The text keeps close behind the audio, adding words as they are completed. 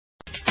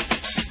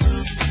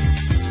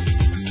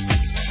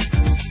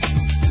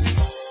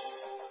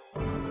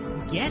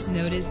Get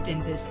noticed in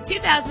this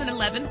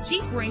 2011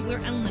 Jeep Wrangler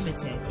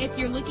Unlimited. If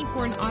you're looking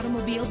for an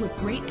automobile with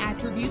great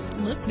attributes,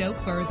 look no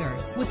further.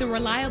 With a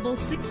reliable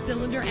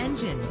 6-cylinder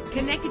engine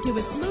connected to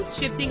a smooth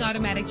shifting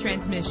automatic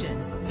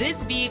transmission,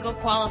 this vehicle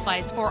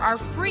qualifies for our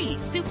free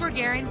Super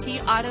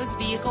Guarantee Autos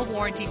Vehicle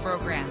Warranty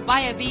Program.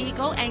 Buy a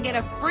vehicle and get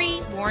a free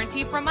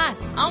warranty from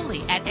us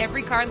only at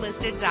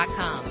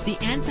everycarlisted.com. The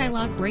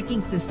anti-lock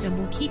braking system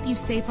will keep you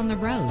safe on the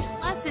road.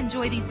 Plus,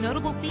 enjoy these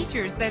notable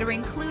features that are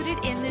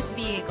included in this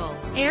vehicle: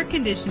 air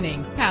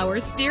conditioning, power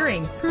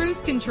steering,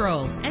 cruise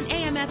control, an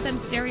AM/FM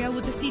stereo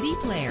with a CD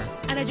player,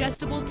 an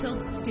adjustable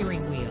tilt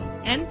steering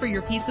wheel. And for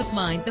your peace of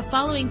mind, the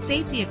following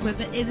safety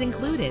equipment is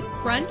included: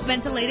 front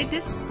ventilated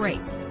disc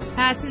brakes,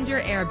 passenger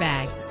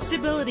airbag,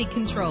 stability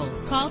control.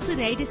 Call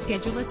today to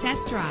schedule a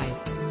test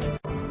drive.